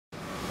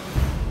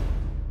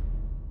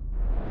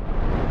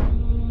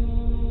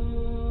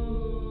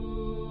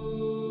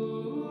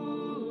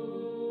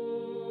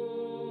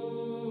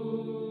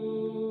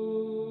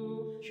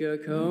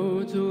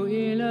شكوت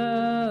إلى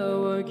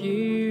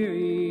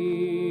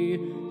وكيعي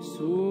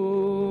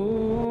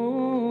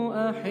سوء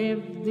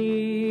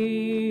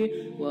حفظي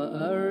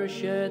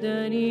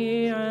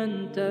وأرشدني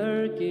عن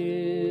ترك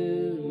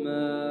المعاصي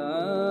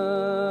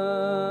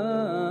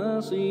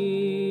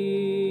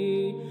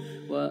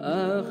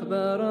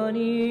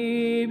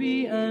وأخبرني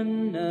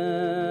بأن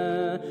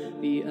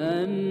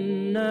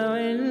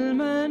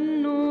علم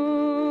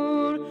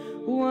النور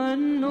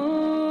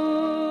والنور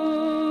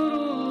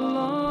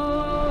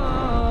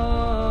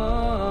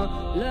الله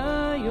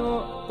لا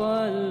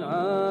يعطى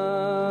العاص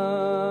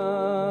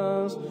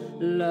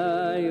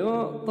لا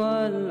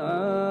يعطى العاص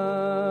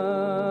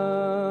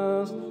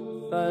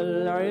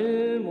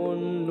فالعلم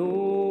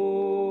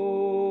النور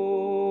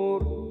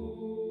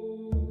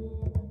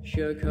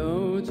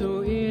شكوت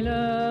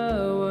إلى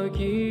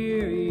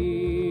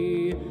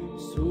وكيعي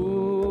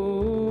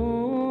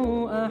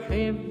سوء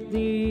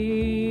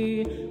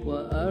حفظي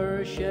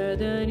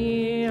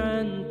وأرشدني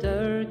عن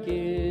ترك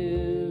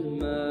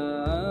المعاصي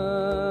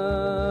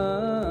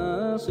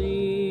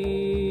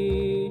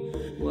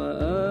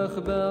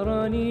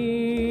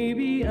وأخبرني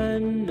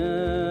بأن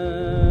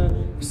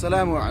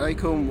Assalamu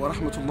alaikum wa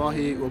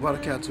rahmatullahi wa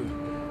barakatuh.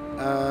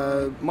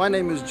 My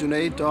name is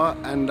Junaid Dar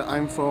and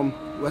I'm from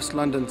West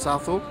London,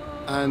 Southall,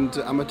 and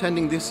I'm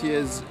attending this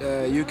year's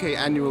UK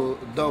annual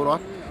Dawrah,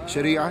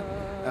 Shariah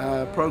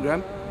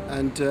program,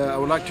 and I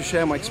would like to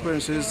share my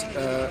experiences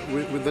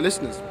with the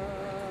listeners.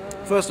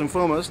 First and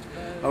foremost,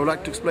 I would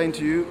like to explain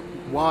to you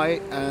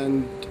why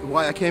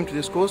I came to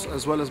this course,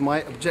 as well as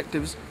my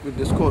objectives with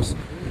this course.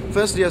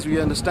 Firstly, as we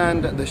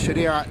understand that the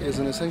Sharia is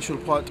an essential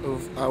part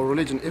of our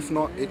religion, if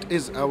not it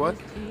is our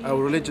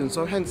religion.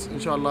 So hence,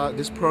 inshallah,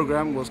 this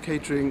program was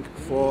catering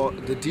for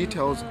the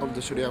details of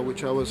the Sharia,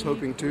 which I was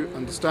hoping to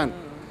understand.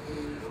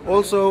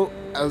 Also,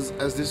 as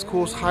this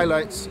course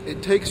highlights,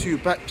 it takes you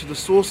back to the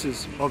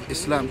sources of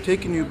Islam,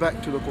 taking you back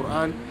to the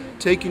Quran,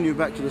 taking you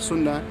back to the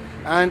Sunnah,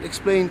 and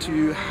explain to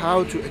you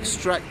how to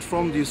extract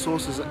from these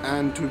sources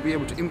and to be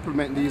able to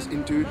implement these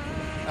into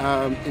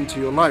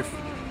your life.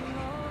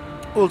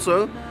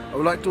 Also, I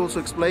would like to also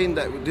explain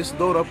that this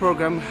Dawrah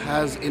program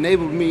has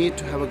enabled me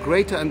to have a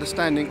greater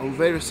understanding on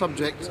various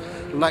subjects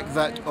like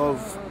that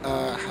of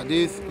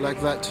Hadith, like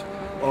that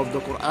of the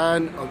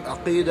Quran, of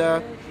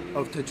Aqidah,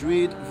 of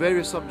Tajweed,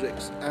 various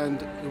subjects.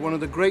 And one of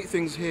the great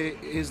things here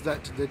is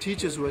that the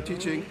teachers who are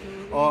teaching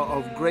are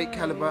of great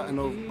caliber and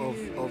of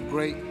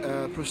great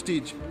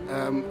prestige.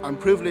 I'm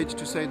privileged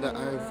to say that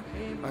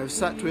I've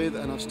sat with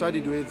and I've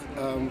studied with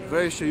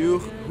various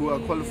shayukh who are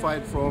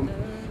qualified from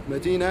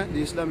Medina,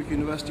 the Islamic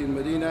University in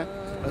Medina,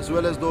 as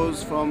well as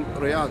those from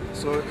Riyadh.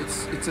 So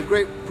it's a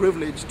great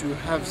privilege to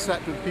have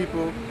sat with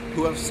people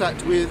who have sat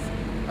with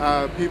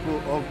people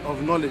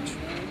of knowledge.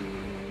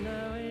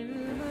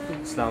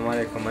 Assalamu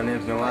alaikum, my name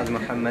is Nawaz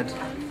Muhammad.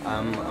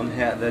 I'm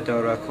here at the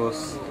Dawrah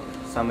course,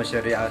 Summer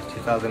Shariah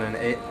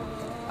 2008.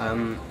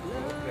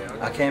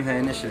 I came here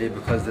initially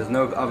because there's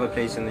no other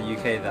place in the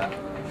UK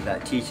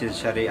that teaches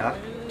Sharia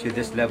to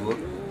this level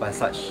by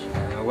such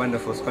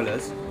wonderful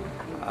scholars.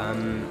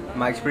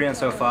 My experience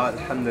so far,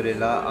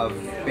 alhamdulillah,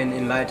 I've been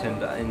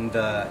enlightened in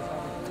the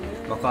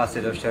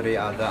maqasid of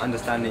Sharia, the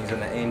understandings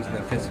and the aims and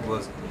the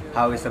principles,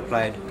 how it's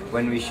applied,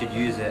 when we should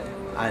use it,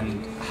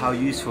 and how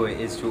useful it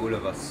is to all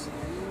of us.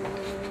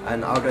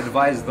 And I would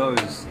advise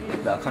those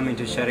that are coming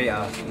to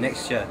Sharia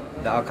next year,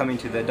 that are coming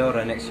to the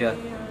Dawrah next year,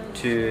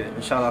 to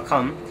inshallah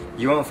come.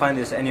 You won't find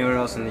this anywhere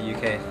else in the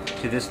UK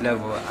to this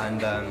level,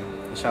 and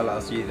inshallah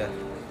I'll see you there.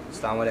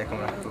 Assalamu alaikum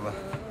wa rahmatullah.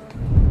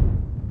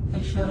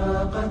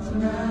 أشرقت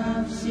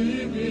نفسي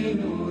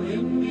بنور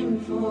من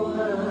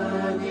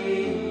فؤادي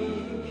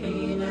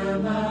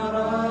حينما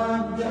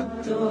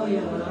رددت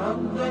يا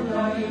رب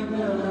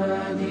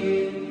العباد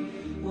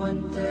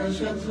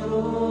وانتشت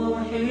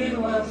روحي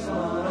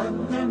وصار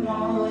الدمع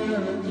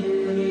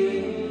يجري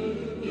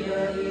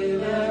يا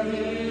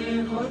إلهي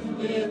خذ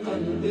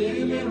بقلبي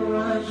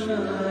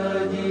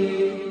للرشاد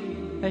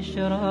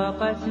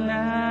أشرقت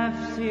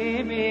نفسي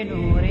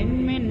بنور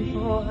من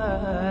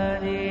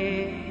فؤادي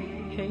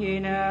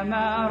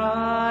حينما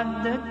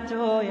رددت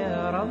يا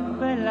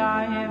رب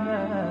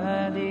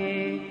العباد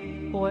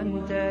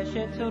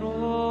وانتشت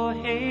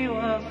روحي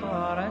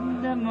وصار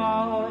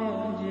الدمع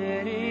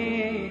يجري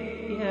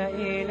يا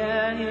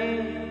إلهي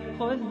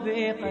خذ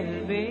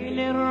بقلبي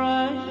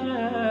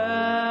للرشاد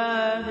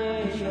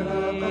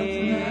أشرقت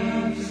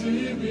نفسي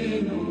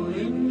بنور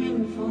من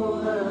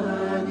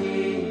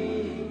فؤادي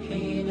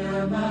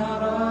حينما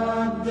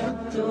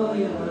رددت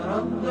يا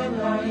رب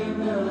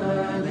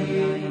العباد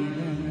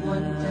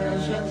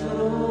وانتشت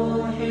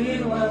روحي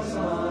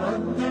وصار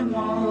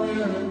الدمع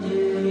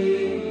يجري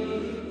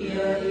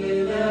يا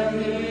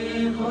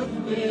إلهي خذ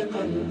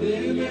بقلبي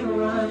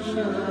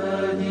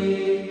للرشاد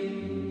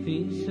في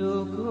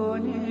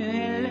سكون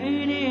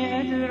الليل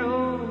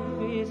أدعو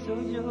في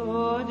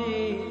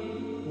سجودي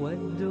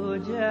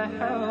والدجى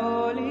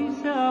حولي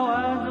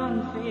سواد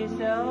في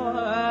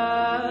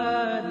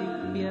سوادي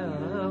يا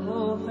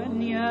رؤوفا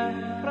يا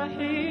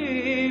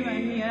رحيما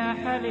يا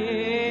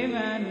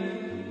حليما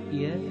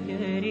يا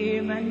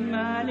كريما عظيما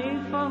ما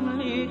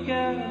لفضلك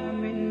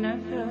من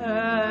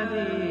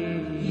نفادي.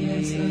 يا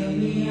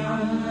سميعا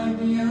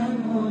يا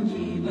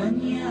مجيبا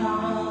يا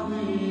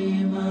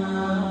عظيما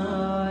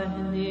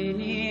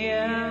اهدني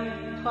يا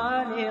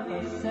خالق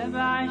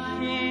السبع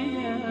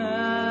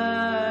الشداد.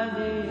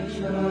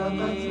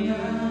 أشرقت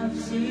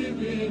نفسي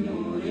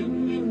بنور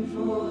من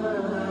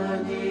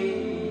فؤادي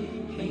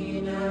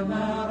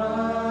حينما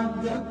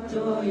رددت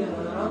يا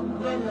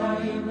رب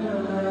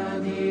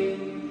العباد.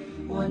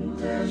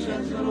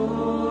 وانتشت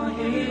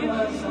روحي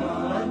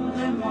وصار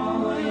الدمع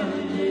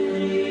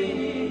يجري.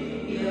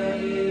 يا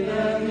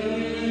إلهي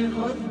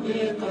خذ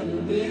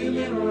بقلبي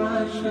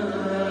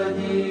للرشاد.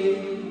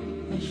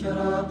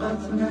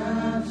 أشرقت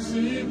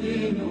نفسي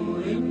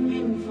بنور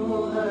من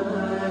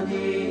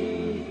فؤادي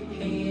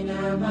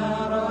حينما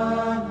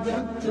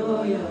رددت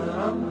يا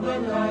رب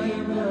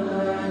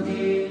العباد.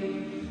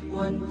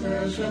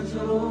 وانتشت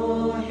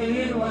روحي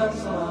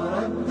وصار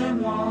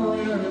الدمع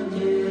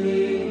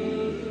يجري.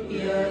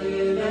 يا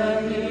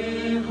إلهي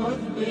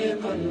خذ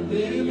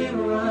بقلبي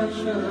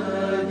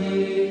للرشاد.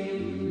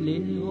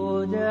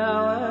 للهدى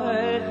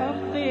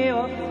والحق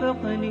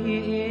وفقني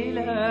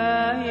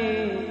إلهي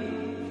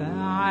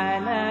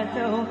فعلى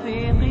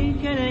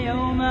توفيقك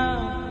اليوم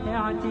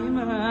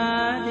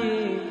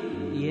اعتمادي.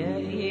 يا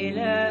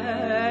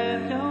إلهي